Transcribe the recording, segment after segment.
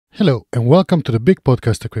Hello and welcome to the Big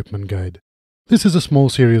Podcast Equipment Guide. This is a small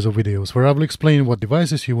series of videos where I will explain what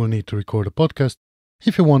devices you will need to record a podcast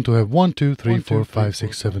if you want to have 1, 2, 3, 4, 5,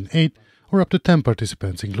 6, 7, 8 or up to 10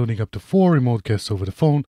 participants, including up to 4 remote guests over the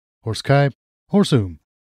phone or Skype or Zoom.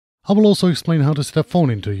 I will also explain how to set up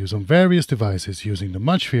phone interviews on various devices using the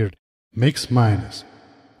much feared Mix-.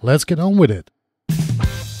 Let's get on with it.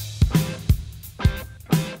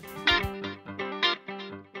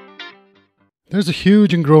 There's a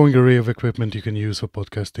huge and growing array of equipment you can use for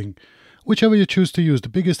podcasting. Whichever you choose to use, the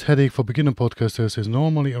biggest headache for beginner podcasters is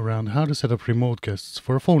normally around how to set up remote guests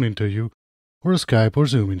for a phone interview or a Skype or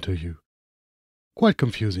Zoom interview. Quite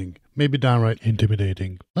confusing, maybe downright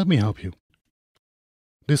intimidating. Let me help you.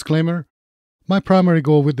 Disclaimer: my primary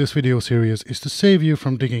goal with this video series is to save you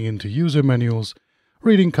from digging into user manuals,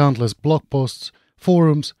 reading countless blog posts,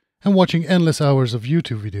 forums, and watching endless hours of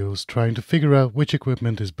YouTube videos trying to figure out which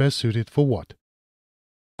equipment is best suited for what.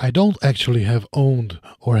 I don't actually have owned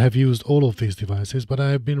or have used all of these devices, but I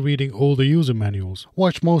have been reading all the user manuals,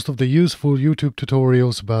 watched most of the useful YouTube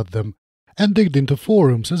tutorials about them, and digged into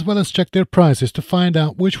forums as well as checked their prices to find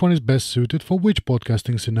out which one is best suited for which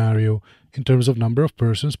podcasting scenario in terms of number of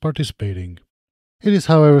persons participating. It is,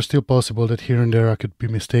 however, still possible that here and there I could be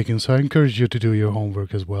mistaken, so I encourage you to do your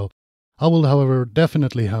homework as well. I will, however,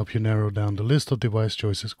 definitely help you narrow down the list of device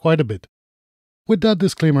choices quite a bit. With that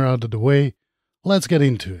disclaimer out of the way, let's get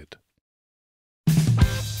into it.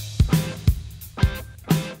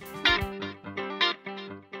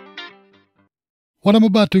 What I'm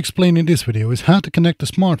about to explain in this video is how to connect a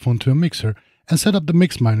smartphone to a mixer and set up the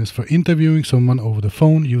Mix- for interviewing someone over the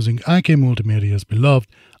phone using IK Multimedia's beloved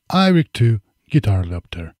iRig2 guitar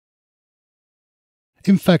adapter.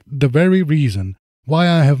 In fact, the very reason why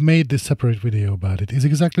I have made this separate video about it is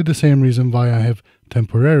exactly the same reason why I have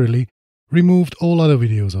temporarily removed all other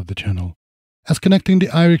videos of the channel, as connecting the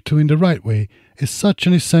iRig2 in the right way is such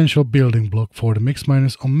an essential building block for the Mix-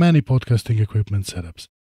 on many podcasting equipment setups.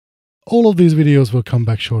 All of these videos will come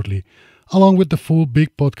back shortly, along with the full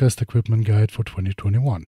Big Podcast Equipment Guide for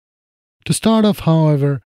 2021. To start off,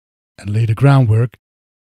 however, and lay the groundwork,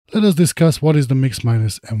 let us discuss what is the Mix-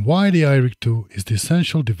 and why the iRig2 is the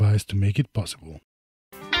essential device to make it possible.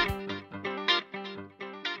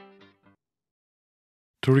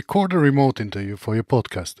 To record a remote interview for your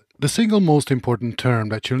podcast, the single most important term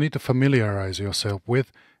that you'll need to familiarize yourself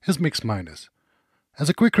with is Mix-. As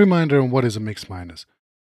a quick reminder on what is a Mix-,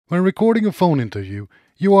 when recording a phone interview,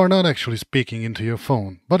 you are not actually speaking into your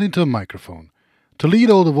phone, but into a microphone. To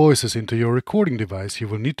lead all the voices into your recording device, you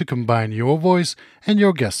will need to combine your voice and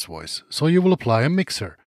your guest's voice, so you will apply a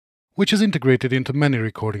mixer, which is integrated into many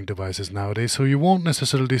recording devices nowadays, so you won't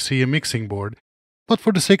necessarily see a mixing board. But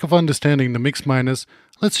for the sake of understanding the Mix-,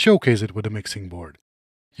 let's showcase it with a mixing board.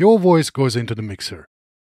 Your voice goes into the mixer.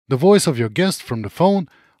 The voice of your guest from the phone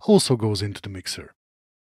also goes into the mixer.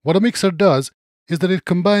 What a mixer does is that it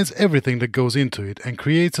combines everything that goes into it and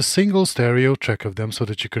creates a single stereo track of them so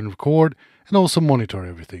that you can record and also monitor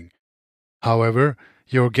everything. However,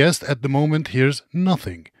 your guest at the moment hears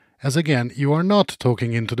nothing, as again, you are not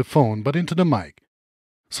talking into the phone but into the mic.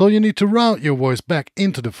 So you need to route your voice back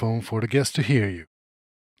into the phone for the guest to hear you.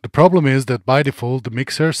 The problem is that by default the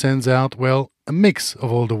mixer sends out, well, a mix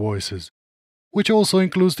of all the voices, which also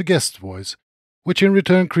includes the guest's voice, which in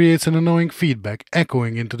return creates an annoying feedback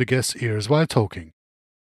echoing into the guest's ears while talking.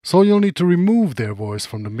 So you'll need to remove their voice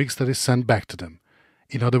from the mix that is sent back to them.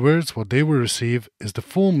 In other words, what they will receive is the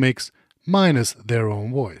full mix minus their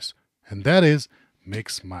own voice, and that is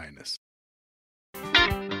Mix-.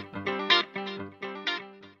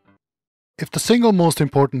 If the single most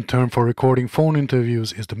important term for recording phone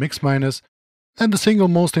interviews is the Mix-, then the single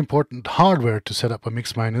most important hardware to set up a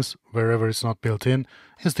Mix-, wherever it's not built in,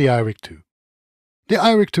 is the iRig2. The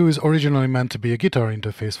iRig2 is originally meant to be a guitar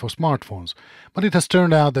interface for smartphones, but it has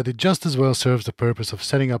turned out that it just as well serves the purpose of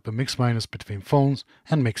setting up a Mix- between phones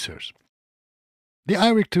and mixers. The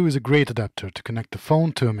iRig2 is a great adapter to connect the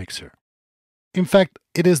phone to a mixer. In fact,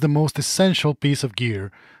 it is the most essential piece of gear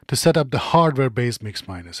to set up the hardware-based Mix-,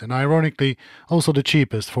 and ironically also the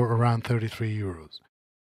cheapest for around €33.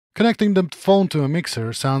 Connecting the phone to a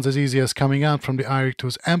mixer sounds as easy as coming out from the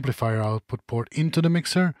iRig2's amplifier output port into the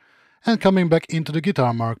mixer and coming back into the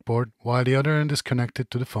guitar mark port while the other end is connected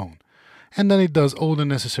to the phone. And then it does all the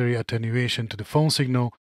necessary attenuation to the phone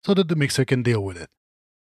signal so that the mixer can deal with it.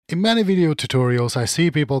 In many video tutorials I see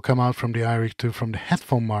people come out from the iRig2 from the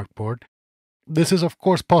headphone mark port. This is of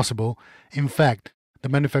course possible. In fact, the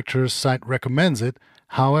manufacturer's site recommends it.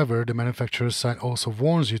 However, the manufacturer's site also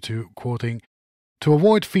warns you to, quoting, "To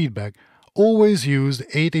avoid feedback, always use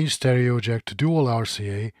the 8-inch stereo jack to dual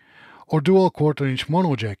RCA or dual quarter-inch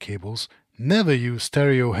mono jack cables, never use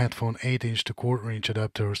stereo headphone 8-inch to quarter-inch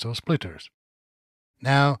adapters or splitters.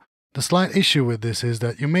 Now, the slight issue with this is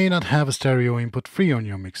that you may not have a stereo input free on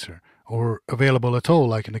your mixer, or available at all,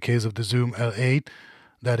 like in the case of the Zoom L8,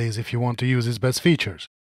 that is if you want to use its best features.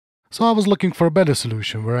 So I was looking for a better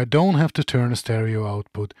solution where I don't have to turn a stereo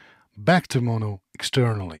output back to mono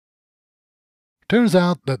externally. Turns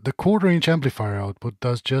out that the quarter-inch amplifier output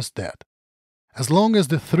does just that. As long as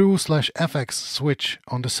the through/FX switch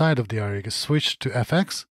on the side of the iRig is switched to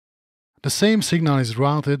FX, the same signal is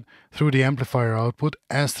routed through the amplifier output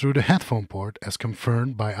as through the headphone port, as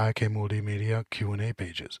confirmed by IK Multimedia Q&A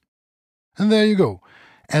pages. And there you go.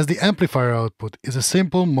 As the amplifier output is a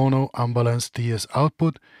simple mono unbalanced TS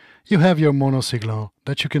output, you have your mono signal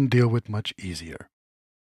that you can deal with much easier.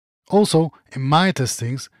 Also, in my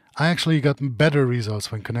testings, I actually got better results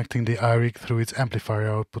when connecting the iRig through its amplifier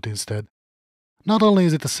output instead. Not only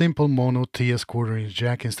is it a simple mono TS quarter-inch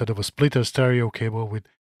jack instead of a splitter stereo cable with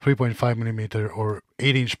 3.5mm or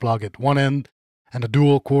 8-inch plug at one end and a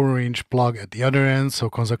dual quarter-inch plug at the other end, so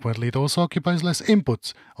consequently it also occupies less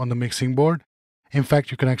inputs on the mixing board. In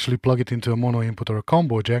fact, you can actually plug it into a mono input or a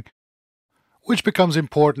combo jack, which becomes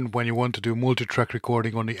important when you want to do multi-track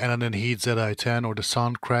recording on the N&N Heat ZI-10 or the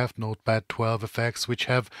Soundcraft Notepad 12 effects, which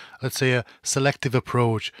have, let's say, a selective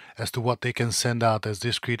approach as to what they can send out as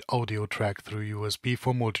discrete audio track through USB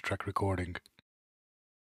for multi-track recording.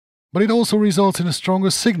 But it also results in a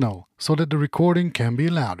stronger signal, so that the recording can be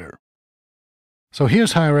louder. So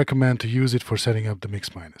here's how I recommend to use it for setting up the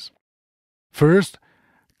mix minus. First,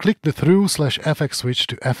 click the through/FX switch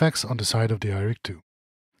to FX on the side of the iRig2.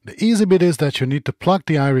 The easy bit is that you need to plug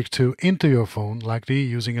the iRig2 into your phone, likely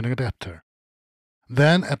using an adapter.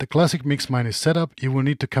 Then, at the classic mix minus setup, you will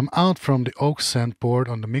need to come out from the aux send port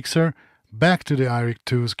on the mixer back to the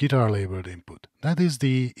iRig2's guitar labeled input. That is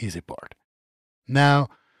the easy part. Now,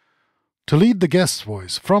 to lead the guest's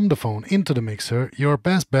voice from the phone into the mixer, your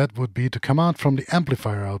best bet would be to come out from the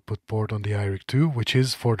amplifier output port on the iRig2, which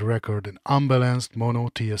is, for the record, an unbalanced mono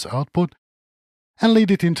TS output, and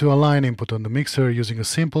lead it into a line input on the mixer using a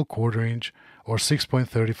simple quarter-inch or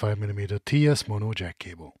 6.35mm TS mono jack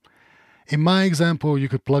cable. In my example, you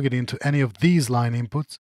could plug it into any of these line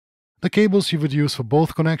inputs. The cables you would use for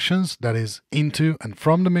both connections, that is, into and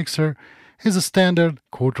from the mixer, is a standard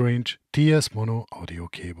quarter-inch TS mono audio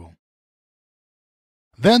cable.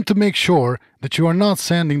 Then, to make sure that you are not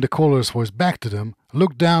sending the caller's voice back to them,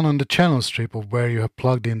 look down on the channel strip of where you have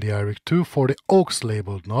plugged in the iRig2 for the aux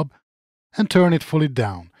labeled knob and turn it fully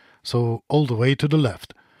down, so all the way to the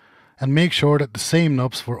left. And make sure that the same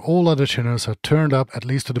knobs for all other channels are turned up at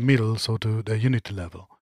least to the middle, so to the unity level.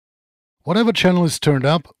 Whatever channel is turned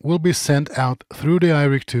up will be sent out through the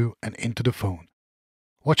iRig2 and into the phone.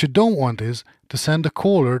 What you don't want is to send the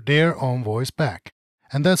caller their own voice back,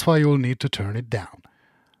 and that's why you will need to turn it down.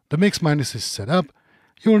 The mix minus is set up,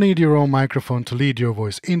 you will need your own microphone to lead your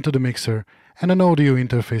voice into the mixer and an audio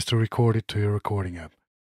interface to record it to your recording app.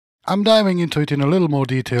 I'm diving into it in a little more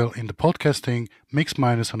detail in the podcasting mix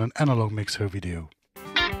minus on an analog mixer video.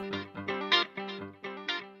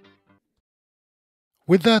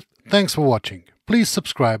 With that, thanks for watching. Please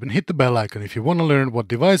subscribe and hit the bell icon if you want to learn what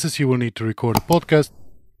devices you will need to record a podcast,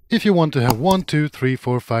 if you want to have 1, 2, 3,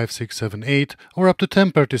 4, 5, 6, 7, 8 or up to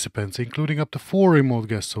 10 participants, including up to 4 remote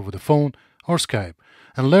guests over the phone or Skype,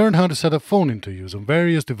 and learn how to set up phone interviews on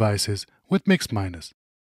various devices with Mix Minus.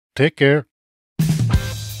 Take care.